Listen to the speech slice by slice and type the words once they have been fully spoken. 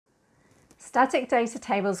Static data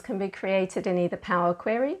tables can be created in either Power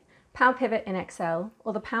Query, Power Pivot in Excel,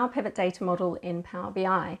 or the Power Pivot data model in Power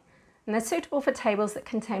BI. And they're suitable for tables that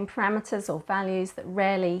contain parameters or values that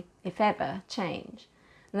rarely, if ever, change.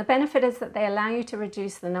 And the benefit is that they allow you to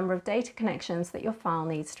reduce the number of data connections that your file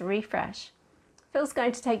needs to refresh. Phil's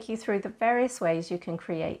going to take you through the various ways you can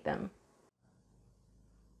create them.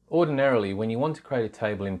 Ordinarily, when you want to create a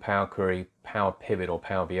table in Power Query, Power Pivot or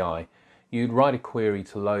Power BI, you'd write a query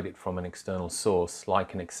to load it from an external source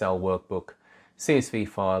like an Excel workbook, CSV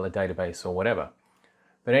file, a database or whatever.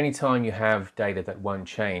 But anytime you have data that won't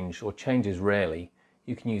change or changes rarely,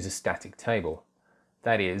 you can use a static table.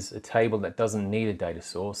 That is, a table that doesn't need a data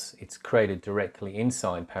source, it's created directly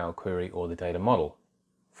inside Power Query or the data model.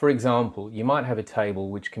 For example, you might have a table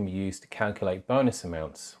which can be used to calculate bonus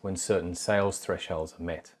amounts when certain sales thresholds are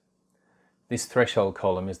met. This threshold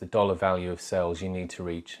column is the dollar value of sales you need to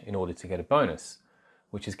reach in order to get a bonus,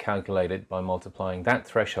 which is calculated by multiplying that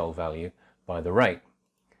threshold value by the rate.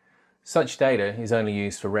 Such data is only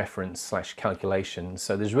used for reference/calculation,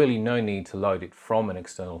 so there's really no need to load it from an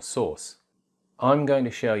external source. I'm going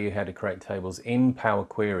to show you how to create tables in Power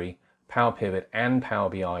Query, Power Pivot and Power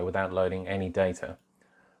BI without loading any data.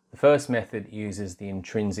 The first method uses the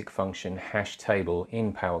intrinsic function #table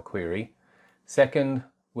in Power Query. Second,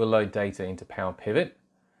 we'll load data into Power Pivot.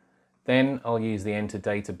 Then I'll use the Enter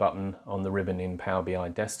Data button on the ribbon in Power BI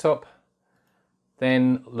Desktop.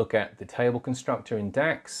 Then look at the table constructor in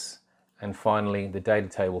DAX, and finally the data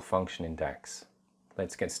table function in DAX.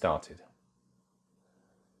 Let's get started.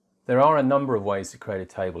 There are a number of ways to create a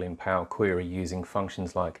table in Power Query using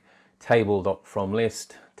functions like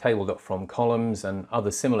table.fromList, table.fromColumns and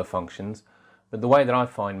other similar functions, but the way that I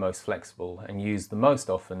find most flexible and used the most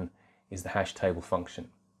often is the #table function.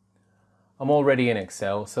 I'm already in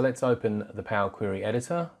Excel, so let's open the Power Query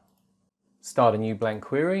editor, start a new blank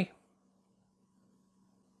query,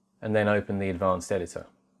 and then open the advanced editor.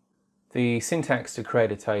 The syntax to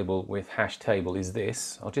create a table with #table is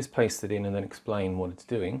this. I'll just paste it in and then explain what it's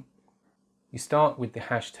doing. You start with the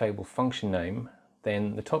 #table function name,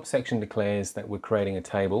 then the top section declares that we're creating a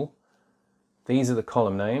table. These are the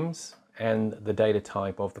column names and the data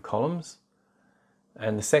type of the columns.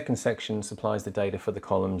 And the second section supplies the data for the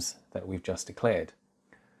columns that we've just declared.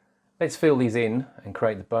 Let's fill these in and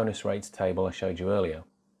create the bonus rates table I showed you earlier.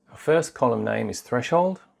 Our first column name is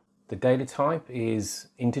threshold. The data type is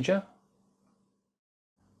integer.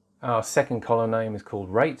 Our second column name is called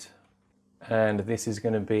rate. And this is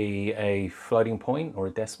going to be a floating point or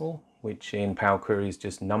a decimal, which in Power Query is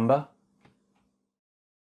just number.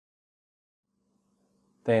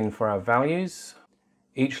 Then for our values,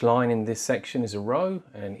 each line in this section is a row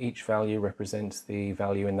and each value represents the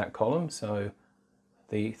value in that column. So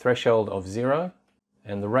the threshold of 0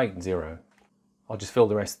 and the rate 0. I'll just fill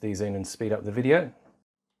the rest of these in and speed up the video.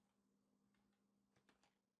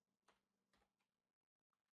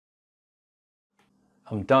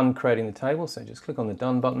 I'm done creating the table, so just click on the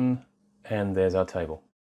Done button and there's our table.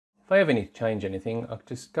 If I ever need to change anything, I'll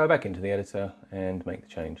just go back into the editor and make the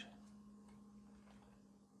change.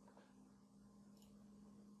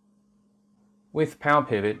 With Power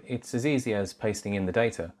Pivot, it's as easy as pasting in the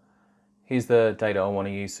data. Here's the data I want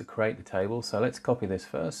to use to create the table, so let's copy this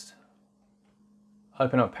first.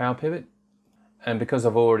 Open up Power Pivot, and because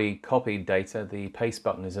I've already copied data, the Paste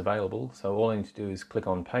button is available, so all I need to do is click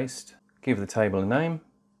on Paste, give the table a name.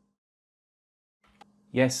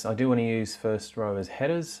 Yes, I do want to use first row as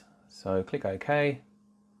headers, so click OK,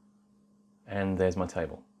 and there's my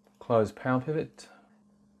table. Close Power Pivot.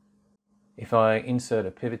 If I insert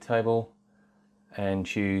a pivot table, and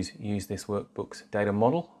choose Use this workbook's data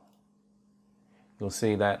model, you'll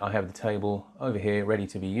see that I have the table over here ready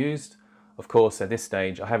to be used. Of course, at this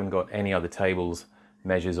stage I haven't got any other tables,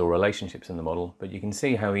 measures or relationships in the model, but you can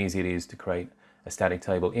see how easy it is to create a static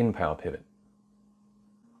table in Power Pivot.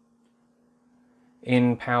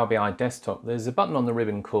 In Power BI Desktop, there's a button on the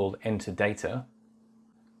ribbon called Enter Data.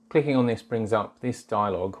 Clicking on this brings up this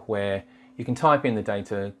dialog where you can type in the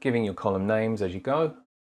data, giving your column names as you go.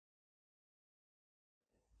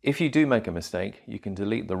 If you do make a mistake, you can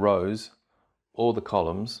delete the rows or the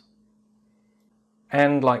columns.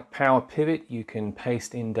 And like Power Pivot, you can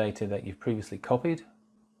paste in data that you've previously copied.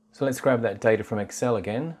 So let's grab that data from Excel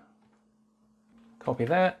again. Copy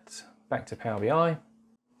that, back to Power BI.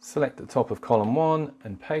 Select the top of column 1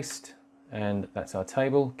 and paste, and that's our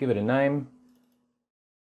table. Give it a name.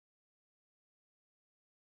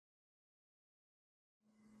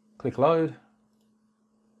 Click Load.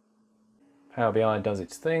 Power BI does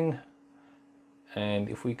its thing, and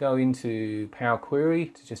if we go into Power Query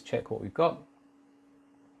to just check what we've got,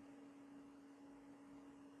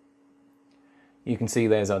 You can see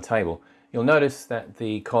there's our table. You'll notice that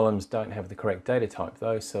the columns don't have the correct data type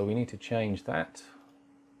though, so we need to change that.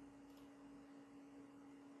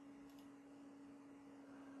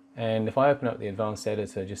 And if I open up the advanced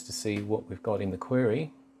editor just to see what we've got in the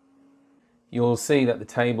query, you'll see that the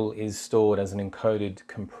table is stored as an encoded,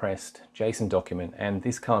 compressed JSON document, and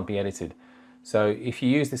this can't be edited. So if you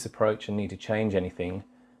use this approach and need to change anything,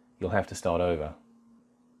 you'll have to start over.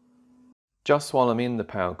 Just while I'm in the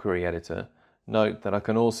Power Query editor, note that I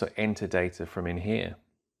can also enter data from in here.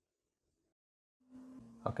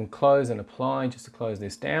 I can close and apply just to close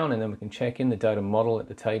this down, and then we can check in the data model that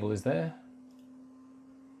the table is there.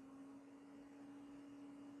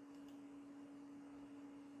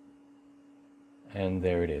 And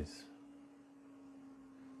there it is.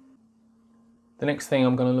 The next thing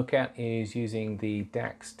I'm going to look at is using the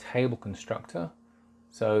DAX table constructor.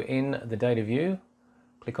 So in the data view,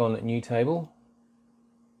 click on New Table.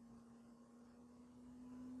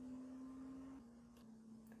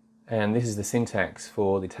 And this is the syntax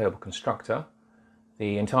for the table constructor.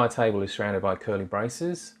 The entire table is surrounded by curly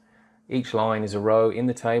braces. Each line is a row in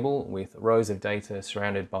the table with rows of data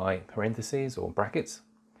surrounded by parentheses or brackets.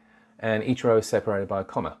 And each row is separated by a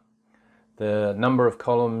comma. The number of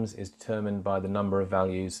columns is determined by the number of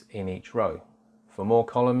values in each row. For more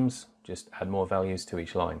columns, just add more values to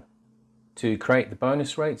each line. To create the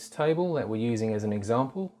bonus rates table that we're using as an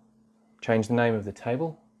example, change the name of the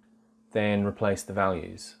table, then replace the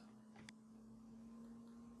values.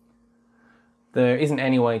 There isn't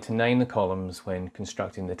any way to name the columns when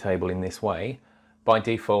constructing the table in this way. By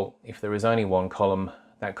default, if there is only one column,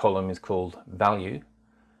 that column is called value.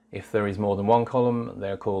 If there is more than one column,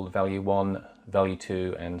 they're called value 1, value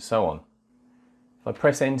 2, and so on. If I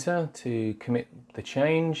press enter to commit the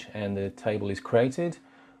change and the table is created,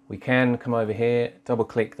 we can come over here, double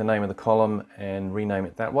click the name of the column and rename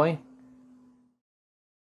it that way.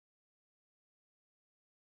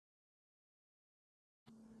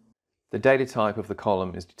 The data type of the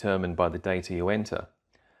column is determined by the data you enter.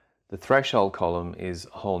 The threshold column is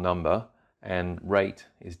a whole number and rate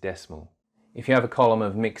is decimal. If you have a column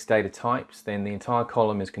of mixed data types, then the entire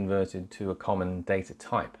column is converted to a common data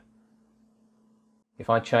type. If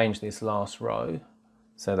I change this last row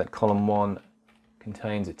so that column 1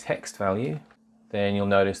 contains a text value, then you'll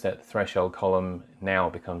notice that the threshold column now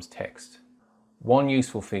becomes text. One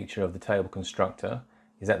useful feature of the table constructor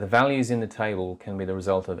is that the values in the table can be the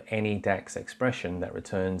result of any DAX expression that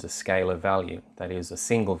returns a scalar value, that is, a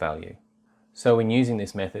single value. So when using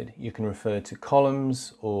this method, you can refer to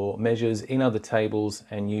columns or measures in other tables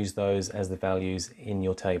and use those as the values in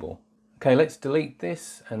your table. Okay, let's delete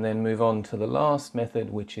this and then move on to the last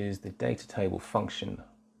method, which is the DATATABLE function.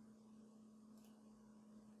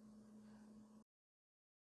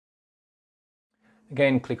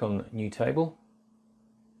 Again, click on New Table.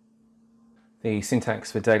 The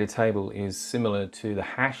syntax for DATATABLE is similar to the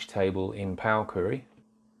hash table in Power Query.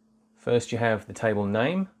 First you have the table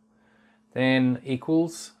name, then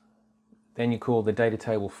equals, then you call the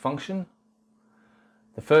DATATABLE function.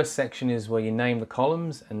 The first section is where you name the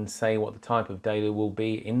columns and say what the type of data will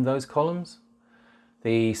be in those columns.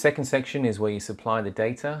 The second section is where you supply the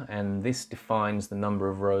data, and this defines the number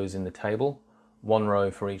of rows in the table, one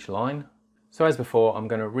row for each line. So as before, I'm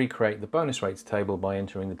going to recreate the bonus rates table by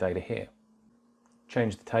entering the data here.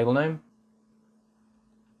 Change the table name.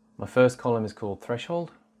 My first column is called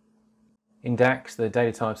threshold. In DAX, the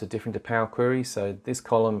data types are different to Power Query, so this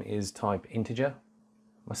column is type integer.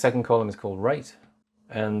 My second column is called rate,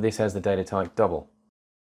 and this has the data type double.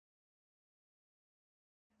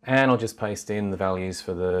 And I'll just paste in the values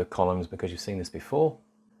for the columns because you've seen this before.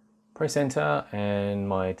 Press enter and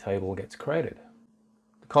my table gets created.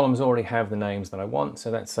 The columns already have the names that I want, so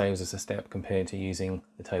that saves us a step compared to using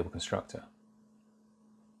the table constructor.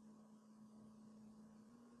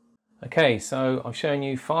 Okay, so I've shown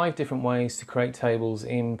you 5 different ways to create tables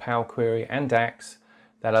in Power Query and DAX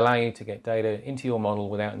that allow you to get data into your model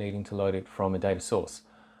without needing to load it from a data source.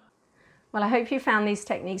 Well, I hope you found these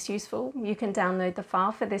techniques useful. You can download the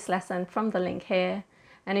file for this lesson from the link here.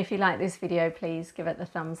 And if you like this video, please give it the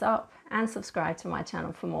thumbs up and subscribe to my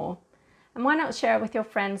channel for more. And why not share it with your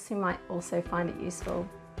friends who might also find it useful.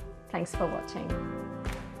 Thanks for watching.